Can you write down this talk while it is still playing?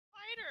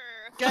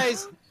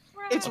Guys,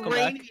 it's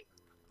raining.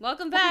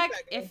 Welcome back.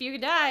 If you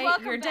die,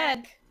 you're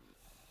dead.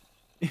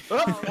 Oh,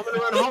 I'm gonna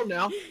run home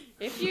now.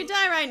 If you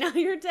die right now,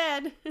 you're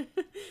dead.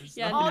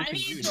 Yeah.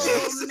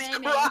 Jesus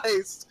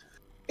Christ!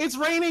 It's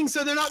raining,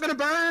 so they're not gonna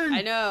burn.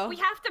 I know. We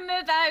have to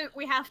move out.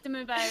 We have to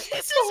move out.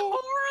 This is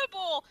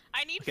horrible.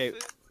 I need food.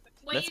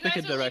 Wait, let's pick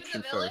a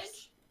direction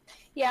first.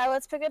 Yeah,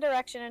 let's pick a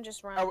direction and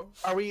just run.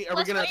 Are we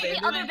Let's gonna go to the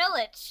abandon other it?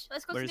 village.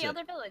 Let's go Where to is the it?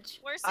 other village.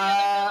 Where's the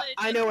other village?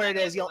 I know where it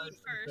is.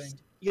 First.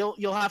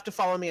 You'll have to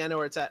follow me. I know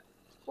where it's at.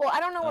 Well, I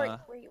don't know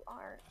where you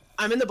are.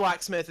 I'm in the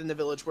blacksmith in the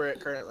village we're at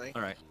currently.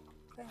 All right.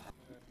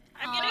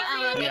 I'm getting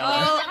Alan,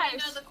 Oh.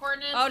 Know the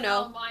coordinates. Oh, and no.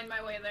 I'll find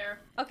my way there.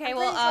 Okay, I'm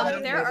well, pretty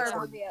sure there there's a are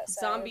zombie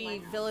outside zombie of my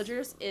house.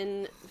 villagers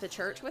in the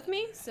church with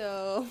me,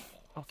 so...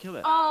 I'll kill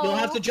it. Oh. You'll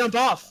have to jump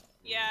off.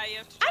 Yeah, you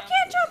have to. I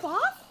can't jump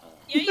off!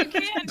 Yeah, you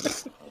can. I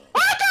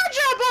can't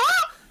jump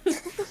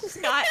off!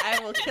 Scott, I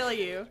will kill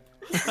you.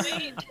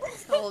 Wait.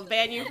 I will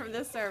ban you from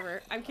this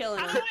server. I'm killing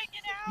How him. do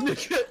I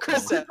get out?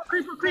 Krista.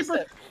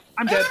 Creeper.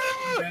 I'm dead.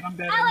 I'm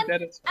dead. I'm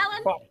dead as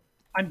fuck.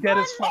 I'm dead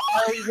as fuck.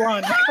 Karli,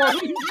 run.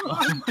 Karli, run.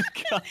 Oh my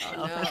god.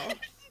 Oh, no.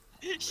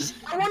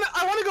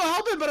 I wanna go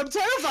help him, but I'm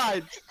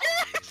terrified.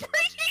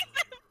 Bringing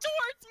them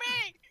towards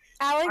me.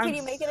 Alan, can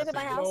you make it into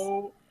my house?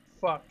 Oh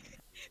fuck.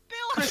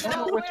 Bill, Krista,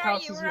 no, which where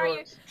house are is you? Where are you?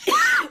 yours?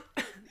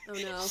 Oh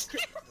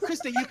no.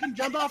 Krista, you can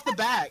jump off the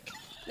back.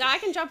 No, I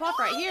can jump off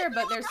right here,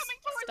 but there's Coming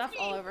towards stuff me.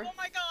 all over. Oh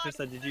my god.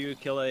 Krista, did you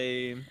kill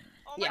a...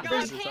 Oh Yeah. my god.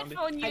 There's a zombie?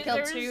 Headphone I killed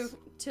users.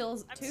 two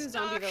zombie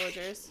stuck.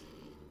 villagers.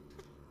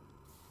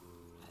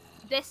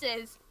 This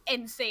is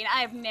insane.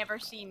 I have never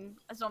seen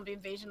a zombie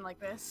invasion like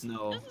this.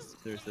 No, This is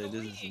seriously, this is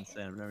annoying.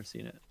 insane. I've never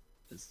seen it.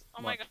 It's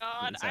Oh my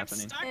god, is I'm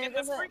happening. stuck Yeah, in the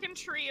doesn't- freaking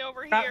tree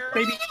over Ah, here.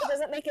 baby. It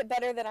doesn't make it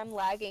better that I'm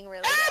lagging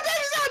really. Ah,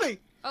 baby zombie!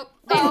 Oh,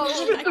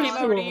 Oh, I came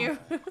over to you.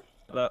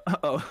 Hello?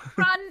 Oh.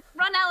 Run,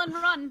 Alan,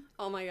 run.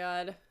 Oh my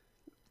god.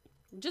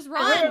 Just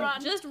Alan, run!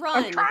 run. Just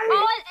run!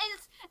 Oh,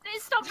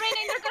 it's stopped raining.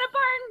 They're gonna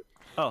burn.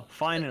 Oh,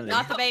 finally.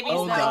 Not the babies,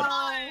 Oh though. god.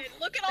 God,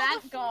 look at all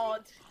Thank the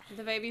God.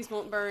 The babies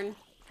won't burn.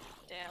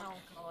 Damn. Oh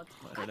God.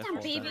 Why did I Goddamn fall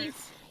down?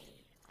 babies.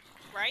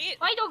 Right?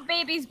 Why don't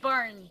babies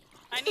burn?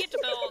 I need to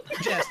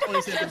build. Jess,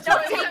 20 seconds.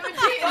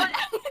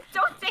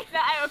 Don't take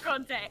that out of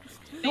context.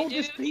 No, They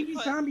this do baby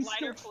put zombie's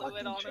lighter still fluid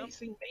fucking on them.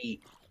 chasing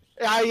me.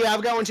 Yeah,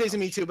 I've got one chasing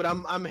me too, but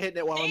I'm hitting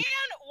it while I'm. Dan,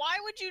 why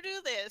would you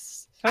do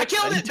this? I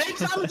killed it! Baby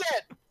zombie's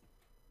dead!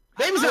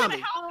 Baby I'm trying zombie!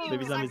 to help you, Baby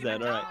but I'm zombie's gonna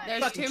dead, alright. die.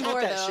 There's Fucking two cut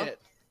more, that though.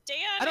 shit. Dan,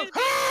 I don't-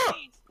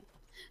 it's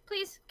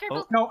Please,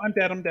 careful. No, I'm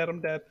dead. I'm dead.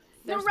 No,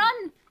 There's-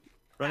 run.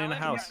 Run in the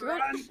Alan, house.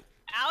 Run.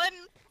 Alan,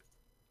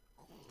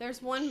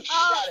 There's one.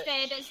 Oh, Got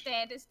it.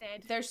 it's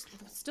dead. There's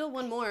still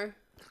one more.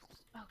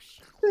 Oh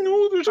shit.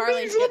 No, there's a baby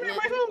Karli's zombie in getting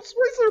my it. house.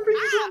 Why is there a baby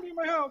zombie in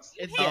my house?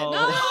 It's Oh. dead.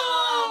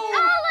 Oh. No!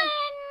 Alan!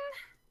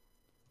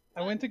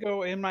 I went to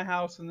go in my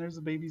house and there's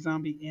a baby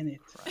zombie in it.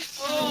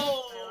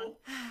 Oh.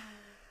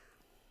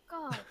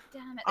 God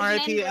damn it.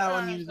 R.I.P. Remember-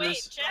 Alan wait,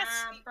 users. Jess,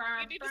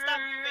 you need to stop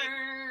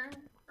moving.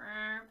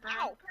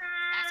 Ow,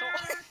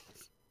 asshole.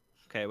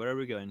 Okay, where are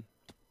we going?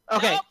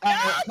 Okay, No, come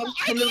I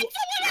to need the...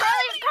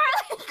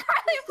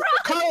 Karli, run!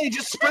 Karli,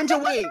 just sprint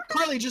away.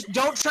 Karli, just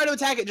don't try to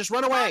attack it. Just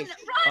run away.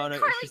 Oh no,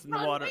 Karli, she's in the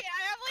run. water. Wait,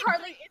 I have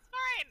like. Karli.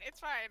 It's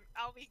fine.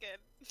 I'll be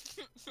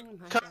good. Oh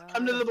my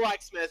Come to the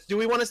blacksmith. Do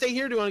we want to stay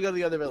here or do we want to go to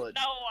the other village?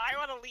 No, I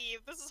want to leave.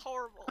 This is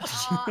horrible.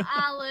 Oh,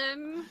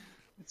 Alan.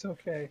 It's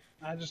okay.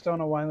 I just don't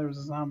know why there was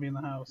a zombie in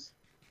the house.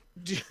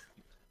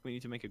 We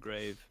need to make a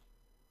grave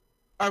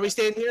Are we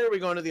staying here or are we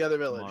going to the other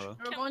village? tomorrow.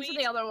 We're Can going to we-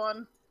 the other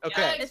one.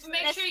 Okay. This,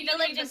 Make this sure you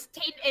village give me is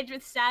tainted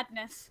with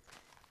sadness.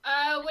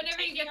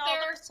 Whenever you get Taking all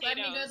there, the let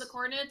me know the potatoes.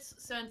 coordinates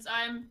since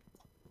I'm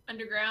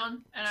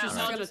underground and She's I'll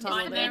just gonna just tunnel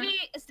find there. them.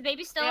 Is the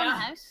baby still in the Yeah.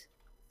 house?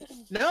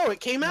 No, it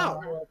came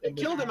out. No, It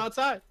killed him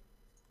outside.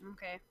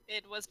 Okay.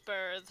 It was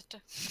birthed.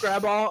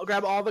 Grab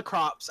all the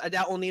crops. I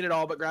doubt we'll need it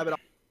all, but grab it all.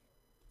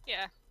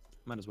 Yeah.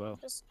 Might as well.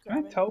 Just Can I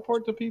grab it.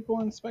 teleport to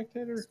people in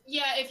spectator?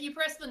 Yeah, if you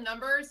press the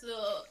numbers,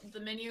 the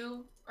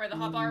menu or the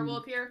hotbar will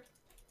appear.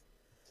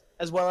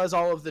 As well as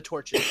all of the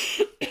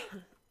torches.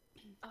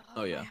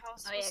 Oh, yeah. My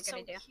house Oh, yeah, was good so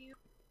idea. cute.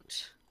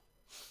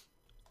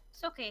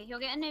 It's okay. You'll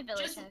get a new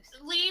village Just house.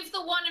 leave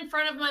the one in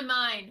front of my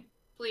mind,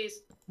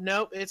 please.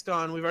 Nope, it's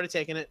gone. We've already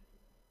taken it.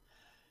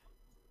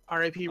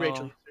 R.I.P.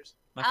 Rachel Oh. users.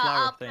 My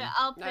flower thing.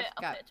 I'll put I've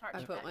a torch I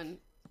put back. one.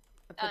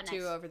 I Oh, put two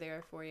nice. over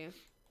there for you.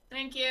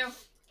 Thank you.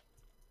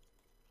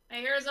 I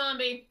hear a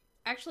zombie.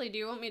 Actually, do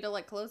you want me to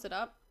like close it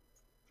up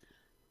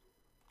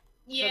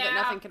Yeah. so that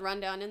nothing can run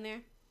down in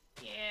there?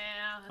 Yeah.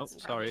 Oh, That's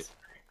sorry. probably-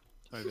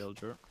 Sorry,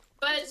 villager.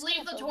 But Just leave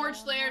put the the torch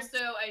wall there out.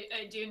 so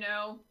I do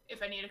know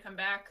if I need to come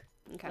back.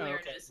 Okay. There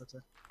it is.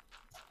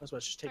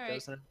 Let's just take Alright.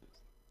 those then.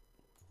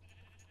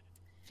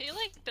 I feel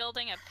like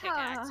building a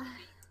pickaxe would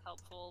be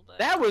helpful, but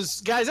That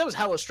was, guys, that was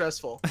hella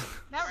stressful.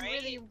 That Right?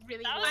 really,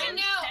 really That was. was I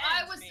know,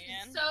 I intense, was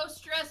man. so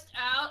stressed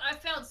out. I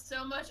found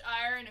so much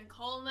iron and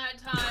coal in that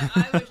time.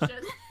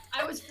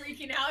 I was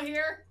freaking out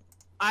here.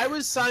 I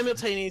was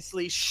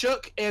simultaneously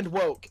shook and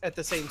woke at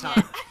the same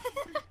time.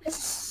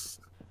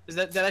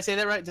 Did I say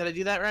that right? Did I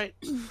do that right?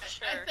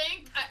 sure. I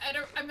think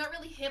I I'm not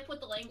really hip with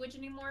the language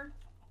anymore.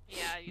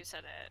 Yeah, you said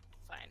it.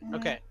 Fine.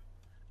 Okay.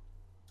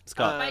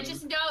 Scott, I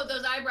just know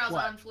those eyebrows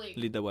are on fleek.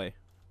 lead the way.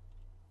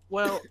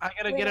 Well, I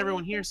gotta get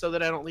everyone here so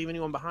that I don't leave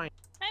anyone behind.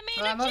 I made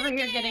Well, a I'm over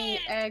here chicken! getting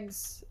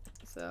eggs,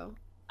 so.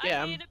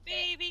 Yeah, I made a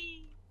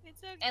baby.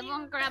 It's so cute.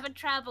 Everyone grab a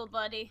travel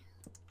buddy.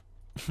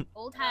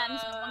 Old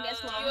hands, no one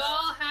gets Do you lost.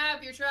 all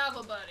have your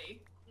travel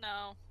buddy?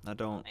 No, I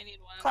don't. I need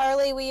one.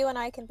 Karli, you and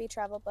I can be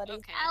travel buddies.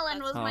 Okay.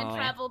 Alan was my Oh.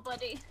 travel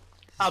buddy.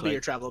 I'll It's be like-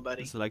 your travel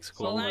buddy. It's like So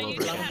school now all you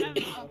over can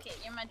again. have. Okay,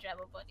 you're my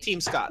travel buddy.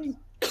 Team Scott. I'm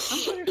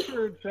pretty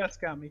sure Jess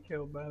got me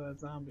killed by that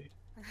zombie.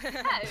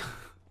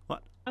 How?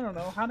 I don't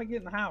know how to get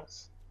in the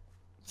house.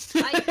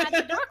 I had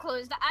the door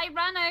closed. I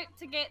ran out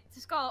to get to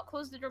Scott,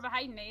 closed the door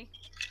behind me.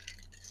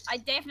 I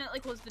definitely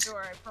closed the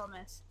door, I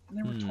promise. And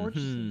there were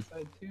torches Mhm.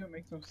 inside too. It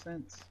makes no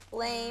sense.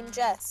 Blame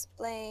Jess.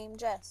 Blame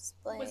Jess.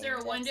 Blame Was there a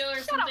Jess. window or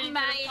Shut something up, that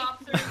Mattie.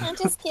 popped through? I'm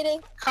just kidding.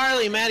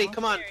 KarliMD,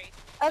 come on. Scary.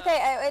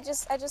 Okay,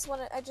 I just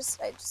want to. I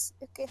just.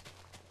 Okay.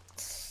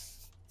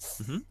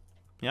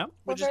 Yeah.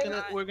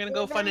 We're gonna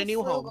go find a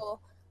new home.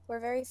 frugal. We're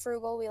very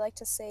frugal. We like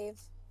to save.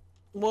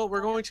 Well,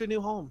 we're going to a new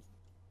home.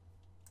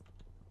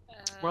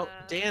 Well,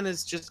 Uh, Dan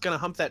is just gonna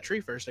hump that tree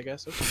first, I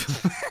guess.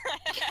 Okay.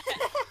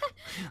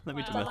 Let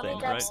me do Well, my Let me thing,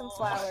 grab right? some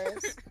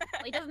flowers.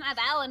 Well, he doesn't have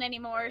Alan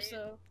anymore,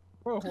 so.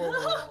 Whoa, whoa,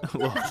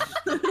 whoa.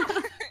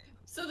 Whoa.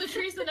 So the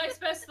tree's the next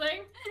best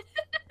thing?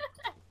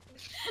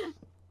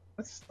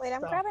 Let's Wait, I'm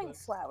stop grabbing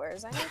this.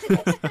 flowers. I need to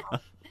get some.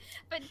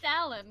 But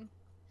Dallin.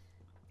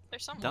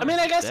 There's someone. That mean,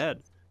 I one's guess-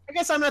 dead. I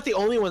guess I'm not the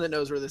only one that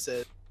knows where this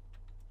is.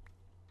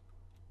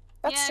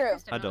 That's Yeah, true.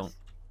 Krista I knows. don't.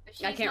 But I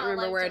she's can't not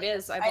remember allowed where to- it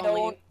is. I've I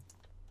only. don't.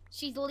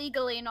 She's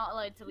legally not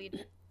allowed to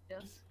lead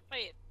us.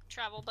 Wait,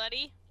 travel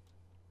buddy?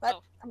 Oh, Wait,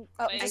 I'm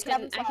I just can.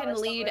 grabbing I can flowers,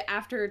 lead don't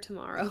after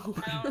tomorrow. I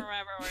don't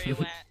remember where you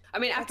went. I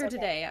mean, after That's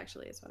okay. today,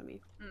 actually, is what I mean.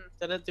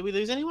 Did we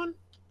lose anyone?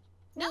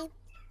 worry. Me.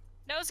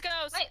 Nose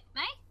goes. Wait,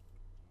 May?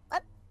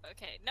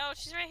 Okay, no,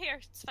 she's right here.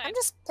 It's fine. I'm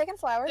just picking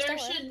flowers. There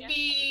Don't worry. should Yeah,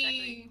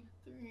 be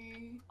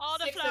three, All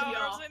the 6 of flowers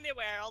y'all. in the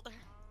world.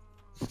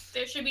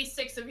 There should be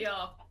 6 of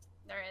y'all.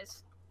 There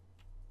is.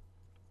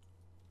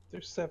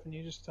 There's 7.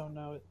 You just don't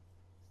know it.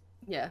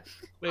 Yeah.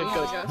 We have Aw.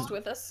 Coach. Ghost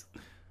with us.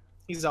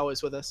 He's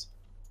always with us.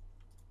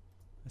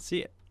 I see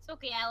it. It's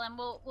okay, Alan.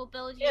 We'll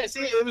build you. Yeah, a see,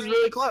 great it was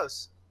really bridge.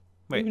 close.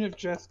 Wait. Even if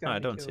Jess got No, I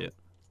me don't killed, see it.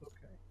 it's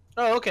okay.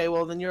 Oh, okay.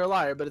 Well, then you're a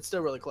liar, but it's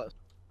still really close.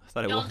 I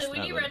thought it Y'all was think we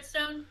that need way.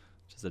 redstone?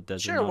 Just a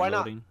desert Sure, why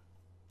not? non-loading.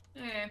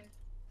 Okay.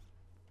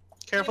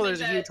 Careful, Let me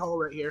there's a make huge that- hole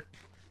right here.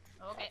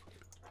 Okay.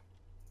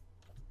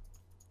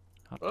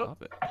 Hot Oh.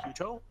 topic. Huge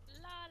hole.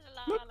 La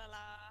la la la la.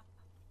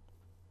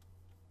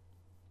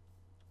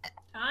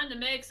 Time to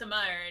make some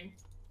iron.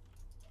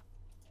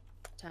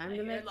 Time I to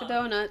hear make the love.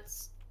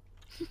 donuts.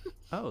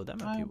 Oh, that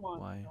might I be want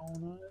why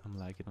donut. I'm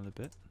lagging a little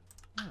bit.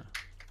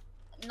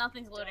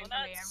 Nothing's loading for me.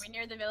 Are Donuts. we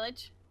near the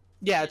village?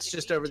 Yeah, it's Did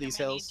just you eat over too these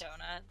many hills.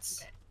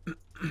 Donuts.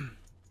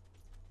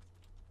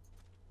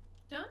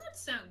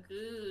 Donuts sound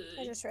good.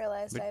 I just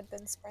realized But- I had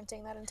been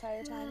sprinting that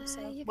entire time.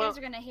 So You Well, guys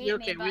are gonna hate you're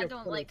me, okay, but we I have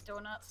don't plenty. like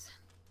donuts.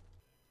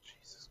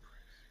 Jesus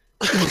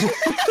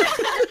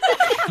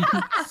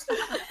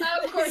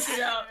Of course you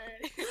don't.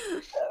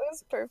 that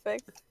was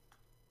perfect.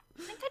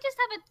 I think I just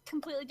have a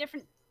completely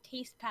different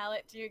taste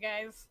palette to you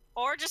guys.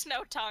 Or just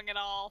no tongue at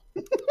all.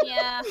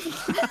 Yeah.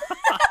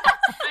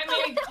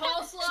 I mean,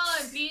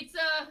 coleslaw and pizza.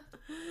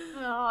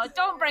 Oh,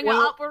 don't bring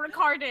Well- it up. We're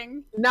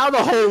recording. Now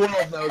the whole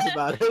world knows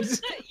about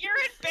it. You're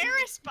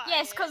embarrassed by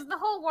Yes, it. because the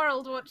whole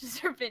world watches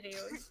our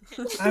videos.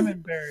 I'm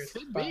embarrassed.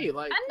 Could by be it.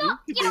 like. I'm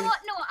not. could You know be. what?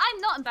 No, I'm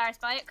not embarrassed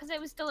by it because it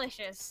was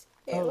delicious.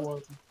 Oh, it Ew.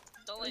 wasn't.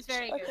 It was Delicious.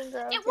 very good. Fucking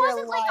gross. It You're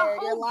wasn't like liar. a You're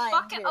whole lying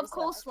bucket to of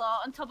yourself. coleslaw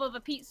on top of a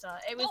pizza.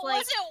 It was Well, like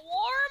was it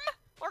warm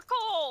or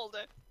cold?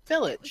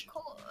 Village.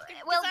 cold. 'Cause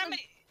Well, I'm-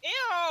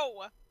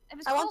 ew. it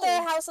was I want cold.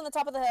 the house on the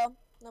top of the hill.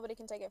 Nobody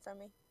can take it from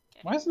me.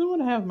 Why does no one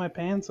have my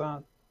pants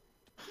on?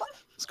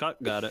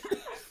 Scott got it.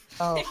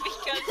 Oh,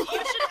 Because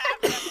you should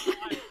have them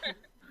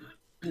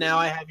on. Now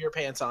I have your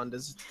pants on.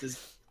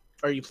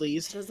 Are you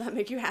pleased? Does that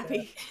make you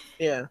happy?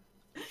 Yeah.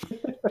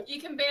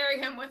 You can bury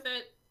him with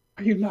it.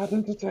 are you not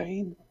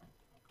entertained?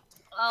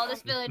 Oh,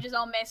 this village is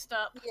all messed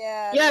up.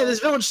 Yeah. Yeah, this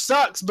village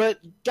sucks, but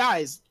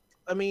guys,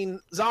 I mean,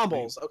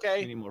 zombies, We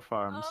okay? need more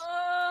farms.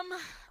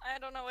 I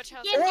don't know which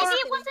house. Yeah, Or- maybe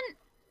it wasn't.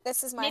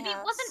 This is my Maybe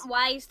house. it wasn't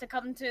wise to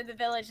come to the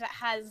village that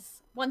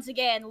has once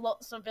again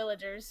lots of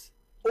villagers.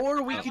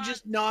 Or we I could want-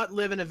 just not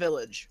live in a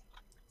village.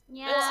 This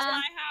is Yeah.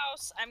 my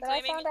house. I'm But I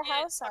claiming found a it.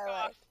 house I Fuck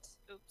off. liked.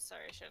 Oops,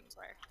 sorry, I shouldn't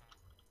swear.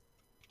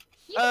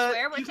 You can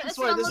swear. You We're can it's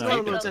swear, on this is No, not you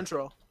on can.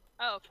 LodeCentral.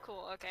 Oh,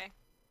 cool. Okay.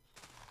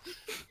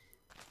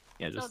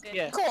 Yeah, It's all just good.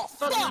 Yeah. Cool.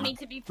 Don't Fuck. need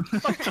to be.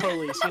 Fuck the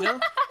police, you know?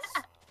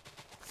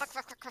 Fuck.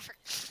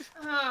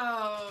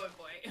 Oh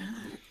boy.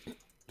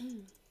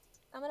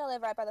 I'm gonna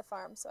live right by the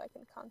farm so I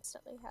can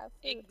constantly have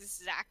food.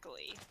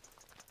 Exactly.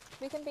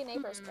 We can be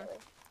neighbors, Mhm. Karli.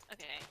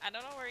 Okay, I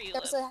don't know where you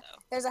There's live a-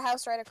 though. There's a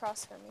house right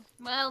across from me.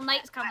 Well,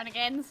 night's coming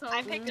again, so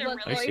I picked a good really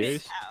luck, you boys.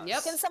 serious? big house.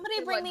 Yep. Can somebody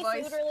Good bring luck, me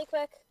boys. food really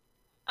quick?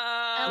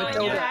 Oh,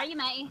 Matilda. where are you,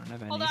 Mattie? I don't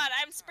have Hold any. on, I'm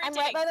I'm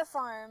sprinting. right by the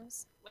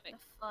farms. Wait, The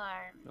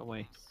farm. Go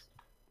away.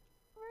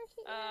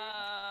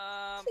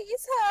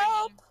 Please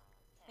help.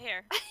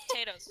 Here,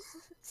 potatoes.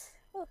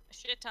 A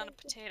shit ton of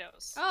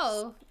potatoes.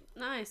 Oh,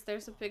 nice.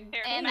 There's a big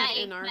cave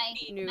Mattie, in our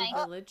Mattie, new Mattie.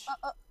 village.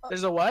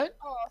 There's a what?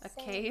 Oh, A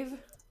thank- cave.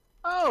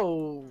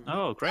 Oh.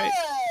 Oh, great.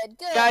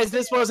 Good. Guys,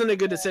 this wasn't a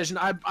good decision.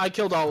 I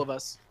killed all of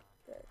us.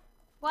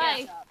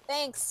 Why?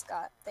 Thanks,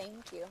 Scott.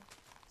 Thank you.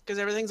 Because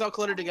everything's all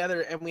cluttered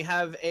together and we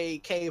have a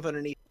cave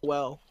underneath the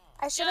well.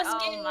 I should Just have.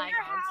 get Oh in my your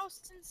God.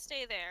 house and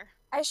stay there.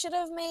 I should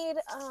have made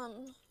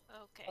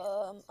Okay. I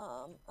don't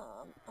know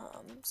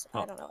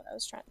what I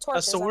was trying. A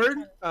Torches. sword?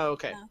 Oh,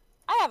 okay.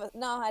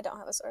 No. I don't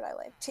have a sword. I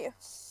lied to you.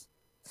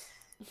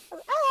 I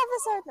have a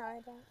sword. No, I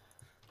don't.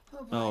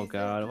 Oh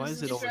god, why This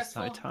is it always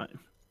stressful. nighttime?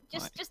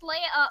 Just lay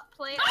it up,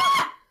 play it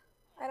up.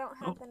 I don't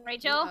have any.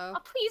 Rachel, Uh-oh.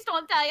 oh, please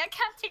don't die. I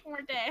can't take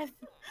more death.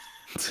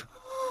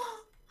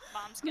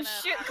 Mom's You gonna.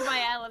 shook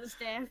my Ella's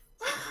death.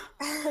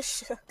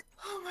 Shook.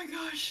 Oh my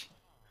gosh.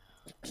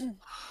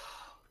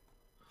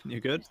 You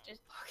good?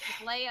 Just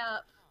lay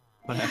up.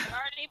 What I've happened?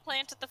 already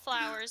planted the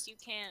flowers. You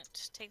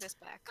can't take this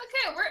back.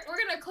 Okay, we're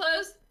gonna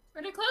close.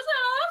 We're gonna close that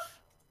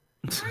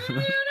off. We're gonna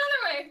do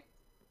another way.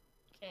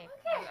 Okay,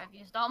 I've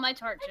used all my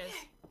torches.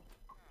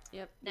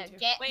 Yep. Now me too.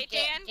 Wait,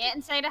 get Dan?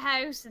 inside a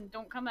house and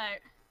don't come out. I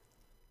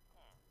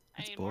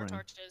That's need more boring.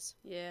 torches.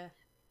 Yeah.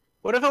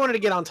 What if I wanted to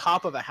get on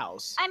top of a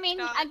house? I mean,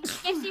 Scott. I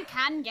guess you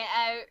can get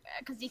out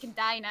because you can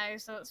die now,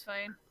 so it's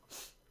fine.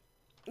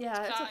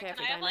 Yeah, it's Scott, okay if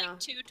can we I have die now. like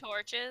 2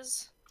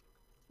 torches?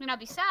 I mean, I'll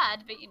be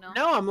sad, but you know.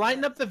 No, I'm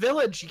lighting up the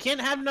village. You can't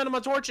have none of my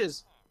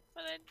torches.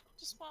 But I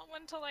just want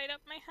one to light up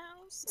my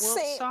house. Well,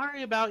 Same.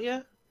 sorry about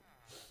you.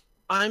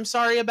 I'm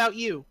sorry about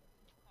you.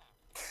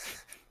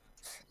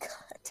 God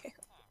damn.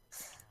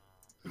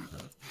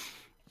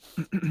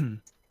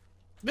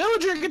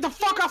 Villager, get the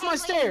fuck off my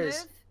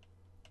stairs!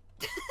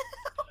 Oh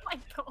my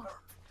god.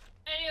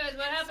 Anyways,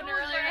 what happened So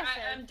earlier?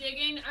 aggressive. I'm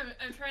digging.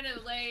 I'm trying to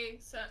lay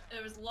some.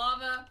 It was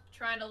lava.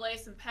 Trying to lay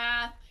some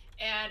path,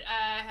 and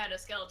I had a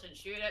skeleton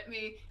shoot at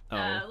me.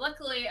 Oh.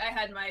 Luckily, I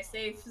had my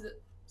safe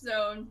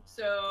zone,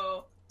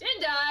 so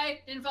didn't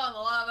die. Didn't fall in the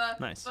lava.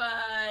 Nice.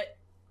 But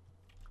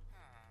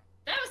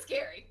that was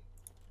scary.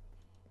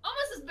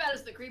 Almost as bad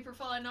as the creeper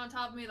falling on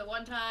top of me the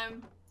one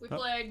time we Oh,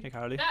 played. Hey,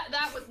 Karli.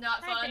 That was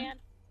not Hi, fun. Dan.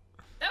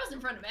 That was in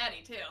front of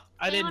Mattie too.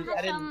 Anyone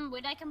have some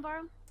wood I can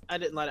borrow? I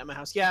didn't light up my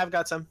house. Yeah, I've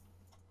got some.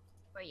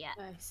 Where you at?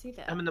 I see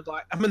that. I'm in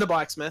the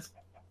blacksmith.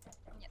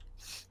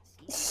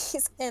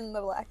 He's in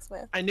the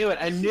blacksmith. I knew it.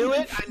 I knew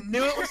it. I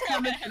knew it was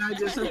coming, and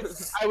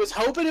I was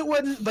hoping it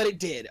wouldn't, but it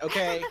did.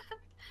 Okay.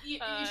 You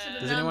should have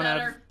Does done anyone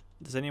better. have?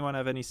 Does anyone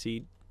have any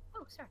seed?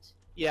 Oh, starts.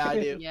 Yeah, I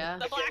do. Yeah.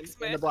 The In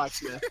the blacksmith.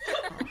 blacksmith.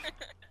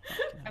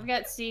 I've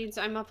got seeds.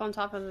 I'm up on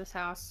top of this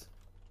house.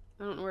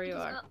 I don't know where you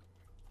are.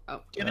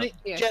 Oh. Do you have any,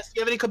 Here. Jess? Do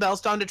you have any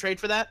cobblestone to trade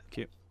for that?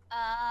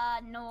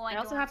 No, I I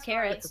also don't, have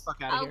sorry. Get the carrots.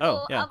 fuck out of I'll here. go.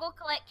 Oh, yeah. I'll go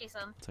collect you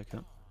some. It's okay.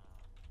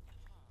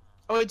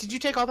 Oh wait, did you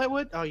take all that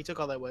wood? Oh, you took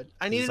all that wood.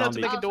 I need enough to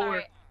Zombie. make a door.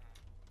 Sorry.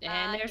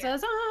 And there's here. a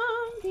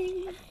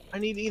zombie. I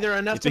need either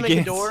enough It to make a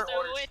begins. door So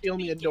or it steal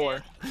me a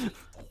door.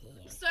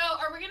 So,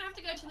 are we gonna have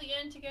to go to the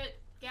inn to get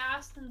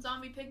gas and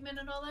zombie pigment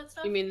and all that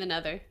stuff? You mean the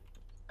nether?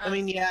 I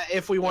mean, yeah,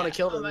 if we want to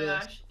kill them. Oh my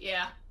yes. gosh,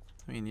 yeah.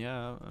 I mean,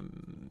 yeah.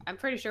 I'm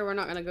pretty sure we're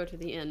not gonna go to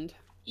the end.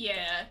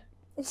 Yeah.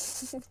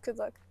 Good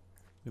luck.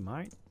 We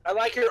might. I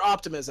like your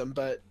optimism,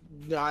 but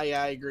I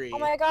agree. Oh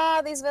my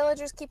god, these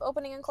villagers keep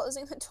opening and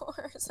closing the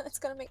doors, and it's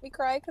gonna make me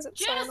cry because it's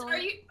Jess, so are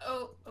annoying. you?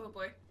 Oh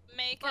boy.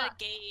 Make What? a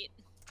gate.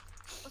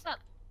 What's up?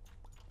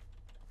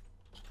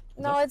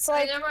 No, it's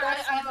like I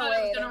that's thought far I away,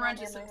 was they gonna run won't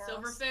to be in some my house,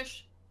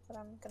 silverfish. but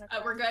I'm gonna cry.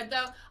 We're good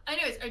though.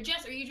 Anyways,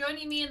 Jess, are you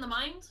joining me in the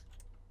mines?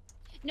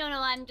 No,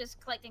 I'm just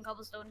collecting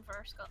cobblestone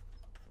for Scott.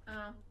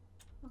 Oh.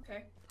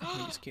 Okay.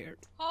 I'm scared.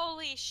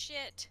 Holy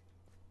shit!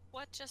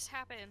 What just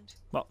happened?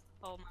 Well.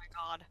 Oh my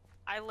god!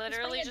 I Despite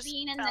literally it just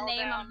being in the fell name,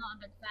 down. I'm not a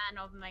big fan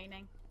of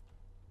mining.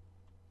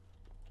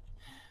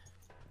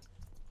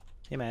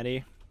 Hey,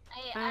 Mattie.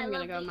 I I'm gonna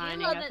love go it. You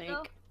mining, love I it, think.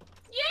 though.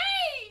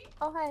 Yay!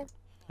 Oh hi.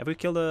 Have we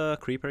killed a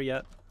creeper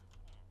yet?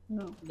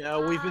 No.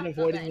 No, we've been Ah,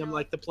 avoiding okay, them no.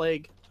 like the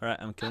plague. All right,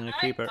 I'm killing a I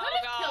creeper. could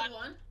have Oh, killed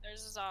one.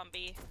 There's a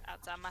zombie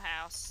outside my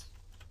house.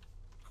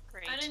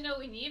 Great. I didn't know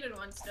we needed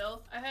one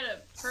still. I had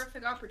a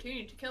perfect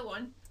opportunity to kill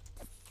one.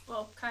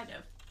 Well, kind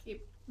of.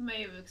 He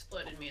may have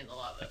exploded me in the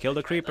lava. I killed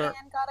a creeper.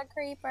 And got a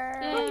creeper.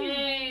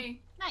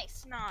 Yay!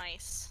 Nice.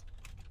 Nice.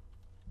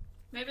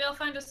 Maybe I'll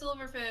find a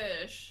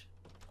silverfish.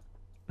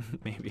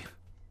 Maybe.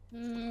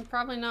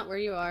 Probably not where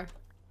you are.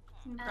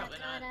 Probably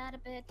not.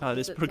 Oh,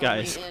 this It's poor guy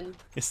only is, in-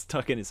 is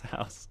stuck in his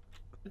house.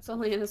 It's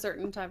only in a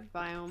certain type of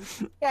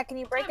biome. Yeah, can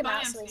you break What him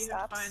out biomes so he do you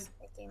have to stops find?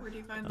 making Where do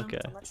you find them? Okay.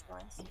 so much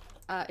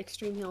noise?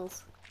 Extreme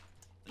hills.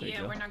 There you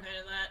Yeah, go. we're not good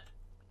at that.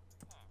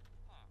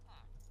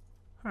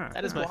 Huh.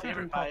 That is my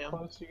Wondering favorite how biome.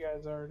 close you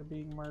guys are to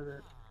being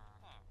murdered.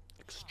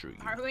 Extreme.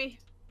 Are we?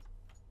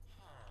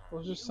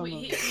 Well, just some of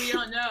We it.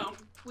 don't know.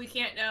 We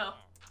can't know.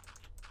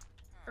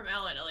 From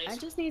Ellen, at least. I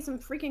just need some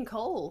freaking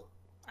coal.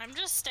 I'm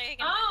just staying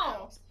in my Oh!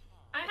 house.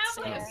 I have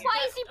like a Why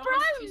stack- is he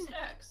almost brown? 2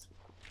 stacks.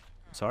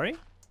 Sorry?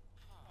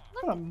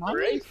 What a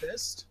mummy?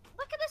 Racist.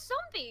 Look at the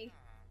zombie.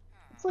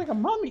 It's like a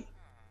mummy.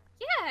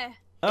 Yeah.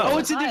 Oh, Oh,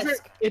 it's a different.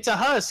 Husk. It's a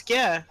husk.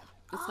 Yeah.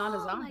 It's not a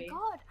Oh my zombie.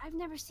 god, I've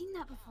never seen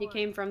that before. He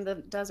came from the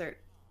desert.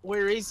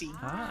 Where is he?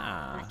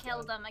 I Ah.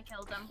 killed him.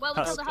 Well,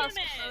 we Husk. killed a husk,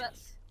 Damn so it.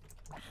 that's.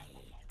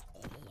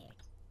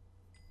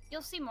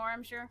 You'll see more,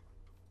 I'm sure.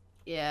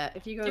 Yeah,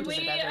 if you go Did into we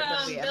the desert,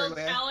 they'll be build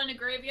everywhere. Alan a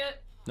grave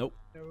yet? No.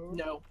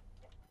 No.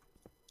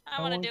 I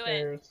No want to one do it.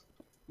 cares.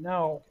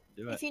 No.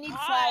 Do If it. you need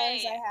Why?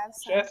 flowers, I have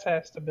some. Jess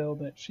has to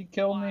build it. She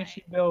killed me. Why?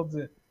 She builds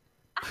it.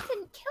 I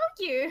didn't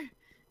kill you.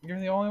 You're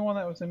the only one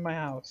that was in my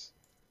house.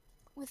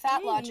 With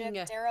that logic,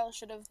 Dang. Daryl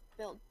should have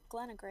built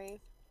Glenn a grave.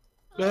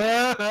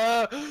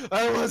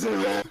 I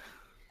wasn't ready.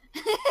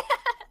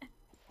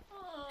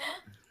 Aw.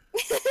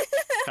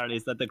 Karli,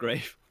 is that the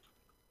grave?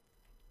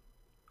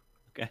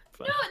 Okay,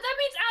 fine. No, that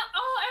means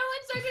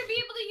Alan's not gonna be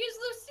able to use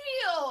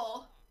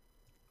Lucille.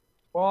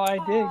 Well, I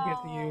did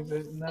get to use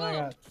it, and then I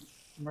got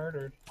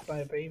murdered by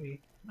a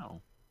baby.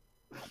 No.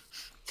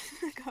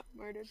 I got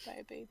murdered by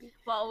a baby.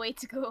 What a way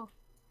to go.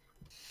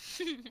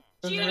 It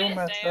was Judith, real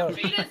messed up.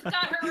 Judith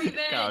got her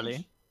revenge.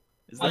 Karli,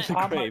 is I that the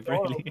popped my grave,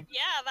 door really? open.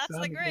 Yeah, that's the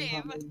Sounded grave.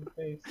 good on the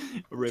face.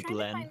 Rip Trying to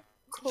Len. find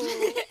cool.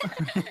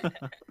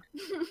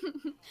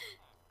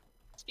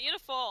 It's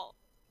beautiful.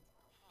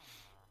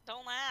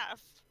 Don't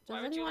laugh. Does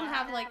Why would you anyone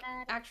laugh? have like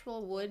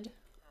actual wood,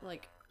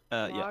 like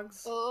Yeah.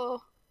 logs?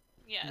 Oh,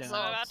 Yes, No.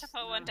 I'm about to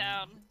put one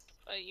down,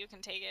 but you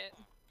can take it.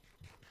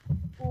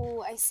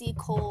 ooh, I see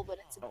coal, but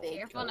it's a big.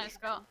 Careful now,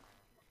 Scott.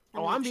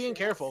 Oh, I'm being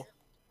careful.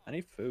 I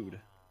need food.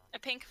 A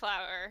pink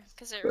flower,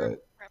 because it Right.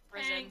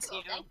 represents you.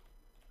 Okay.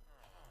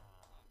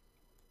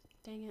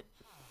 Dang it.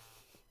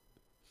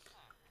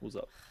 What's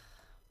up?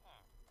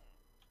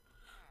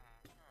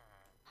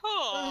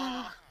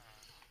 Oh.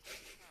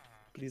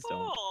 Please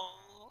don't.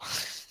 Oh.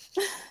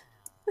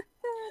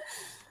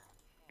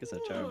 Guess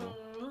that's terrible.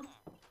 Aw.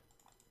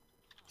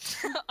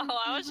 Oh,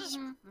 I was just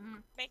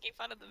Mhm. making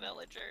fun of the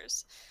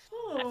villagers.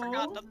 I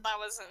forgot that that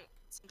wasn't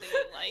something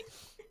you like.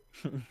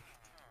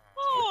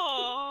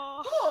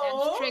 Oh.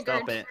 Aw. It's triggered.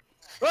 Stop it.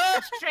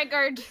 Ah!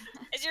 Triggered.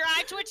 Is your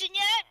eye twitching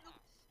yet?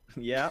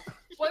 Yeah.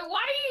 Wait,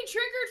 why are you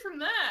triggered from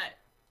that?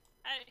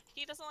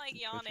 He doesn't like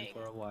It's yawning. twitching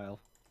for a while.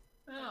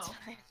 Oh,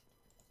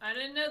 I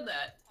didn't know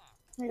that.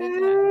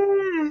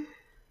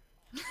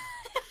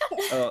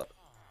 Oh,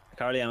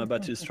 Karli, I'm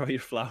about to destroy your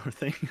flower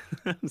thing.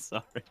 I'm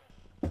sorry.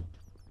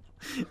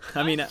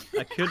 I mean,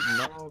 I could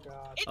not. Oh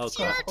god. It's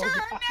Oh, your crap. turn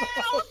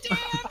now,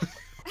 Dan!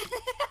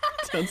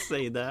 Don't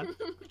say that.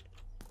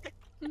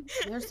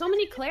 There's so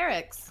many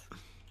clerics.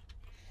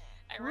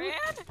 I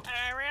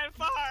ran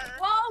far.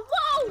 Whoa,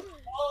 whoa!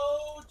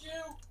 Oh,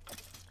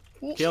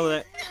 Jew. Killed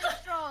it. He was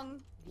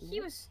strong.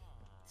 He was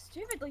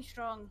stupidly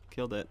strong.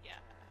 Killed it. Yeah,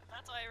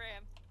 that's why I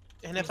ran.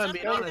 And if I'm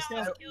being Nothing honest,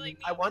 else killing me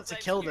I want to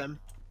besides kill fear. them.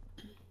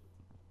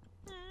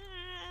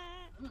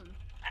 Hmm.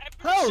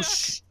 Oh,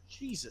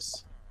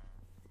 Jesus.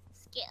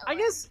 Skill. I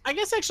guess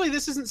actually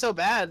this isn't so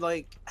bad.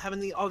 Like having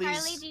all Karli,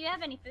 these do you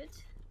have any food?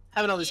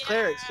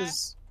 clerics, Yeah.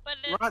 because But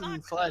it's rotten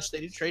not flesh, cooked.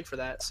 they do trade for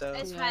that. So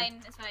It's Yeah.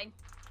 fine. It's fine.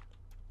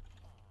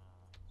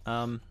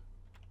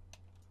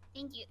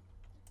 Thank you.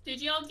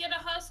 Did y'all get a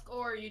husk,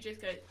 or you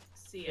just got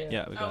see it?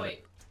 Yeah, we got oh it.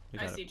 wait, We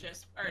I got see. it.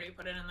 Just already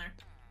put it in there.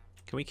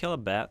 Can we kill a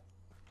bat?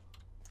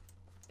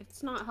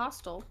 It's not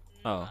hostile.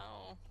 Oh.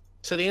 No.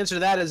 so the answer to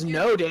that is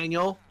no,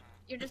 Daniel.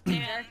 You're just a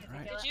jerk. if you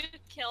Right. kill Did it. you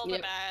kill the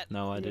Yep. bat?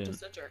 No, I You're didn't.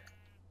 just a jerk.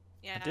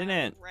 Yeah.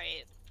 didn't.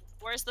 Right.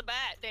 Where's the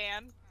bat,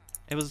 Dan?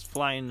 It was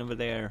flying over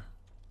there.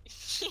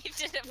 He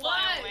didn't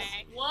fly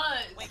away.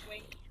 Was. Wink,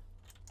 wink.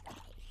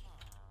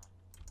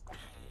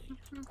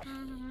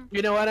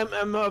 You know what?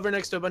 I'm over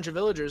next to a bunch of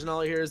villagers, and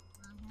all I hear is,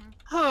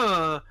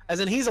 huh? As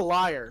in, he's a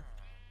liar.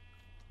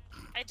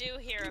 I do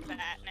hear a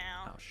bat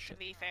now. Oh, To shit.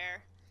 be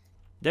fair.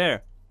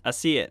 There, I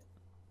see it.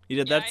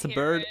 Either Yeah, that's I a hear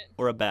bird it.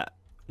 or a bat,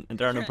 and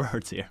there are no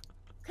birds here.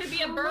 Could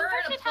be a Oh, bird,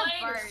 we a should have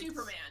plane, or birds.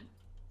 Superman.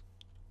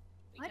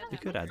 Why don't We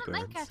could add doesn't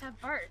birds. Minecraft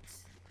have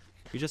birds?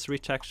 We just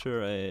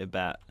retexture a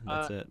bat, and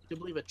that's it. You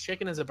believe a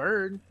chicken is a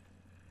bird?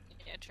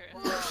 Yeah, true.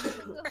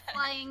 The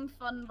flying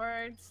fun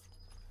birds.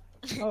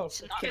 Oh,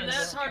 It's not Okay, gonna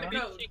that's hard to be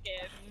code.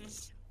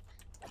 chickens.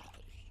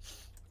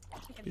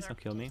 Chickens Please are don't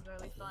kill me.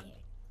 particularly fun.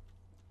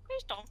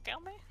 Please don't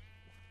kill me.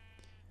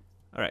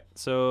 All right,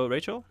 so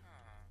Rachel,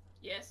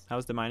 Yes.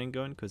 how's the mining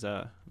going? Cause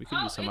we could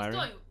Oh, use some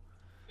iron.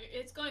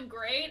 It's going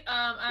great.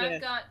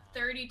 I've got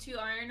 32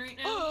 iron right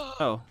now.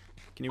 Oh,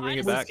 can you Why bring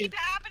it does back? this keep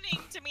happening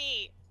to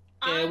me?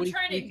 Yeah, I'm we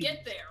trying to can-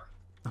 get there,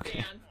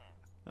 Okay, Dan.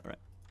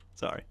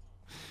 sorry.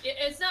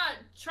 It's not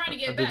trying to A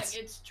get bit back. s-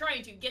 It's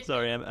trying to get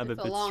Sorry, there. I'm a It's bit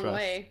a long stressed.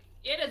 way.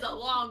 It is a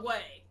long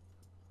way.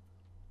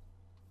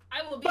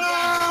 I will be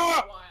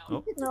Ah! gone for a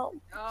while. Oh.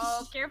 No.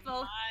 Oh,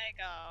 careful. My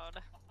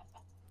god.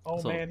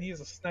 Oh So- man, he's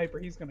a sniper.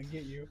 He's gonna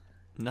get you.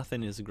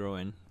 Nothing is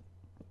growing.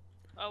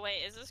 Oh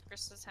wait, is this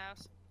Krista's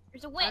house?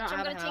 There's a witch. don't I'm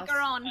have gonna a take house. her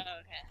on. Oh,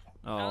 okay.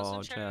 Oh,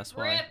 wasn't sure. Jess,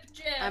 why? Rip,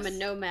 Jess. I'm a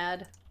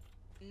nomad.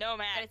 Nomad.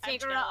 Gonna I'm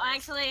take her on. jealous.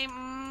 Actually,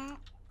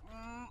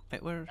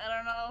 Wait, where? I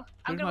don't know.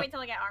 I'm You're gonna not- wait till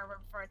I get armor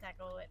before I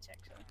tackle a witch.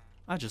 Actually.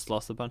 I just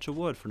lost a bunch of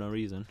wood for no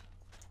reason.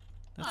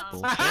 That's Oh.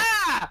 bullshit.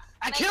 Aha!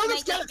 I Make- killed a make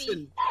it be.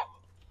 skeleton.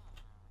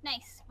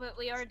 Nice, but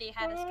we already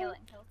had a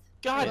skeleton killed.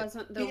 God, It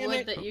wasn't the damn wood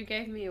it. that you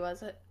gave me,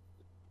 was it?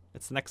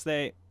 It's the next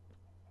day.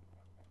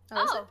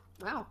 Oh, is Oh.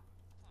 it? Wow.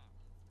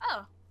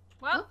 Oh.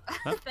 Well,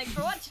 Huh? thanks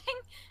for watching.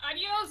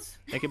 Adios!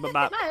 Thank you,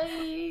 bye-bye.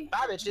 Bye!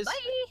 Bye, bitches.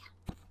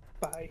 Bye!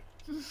 Bye.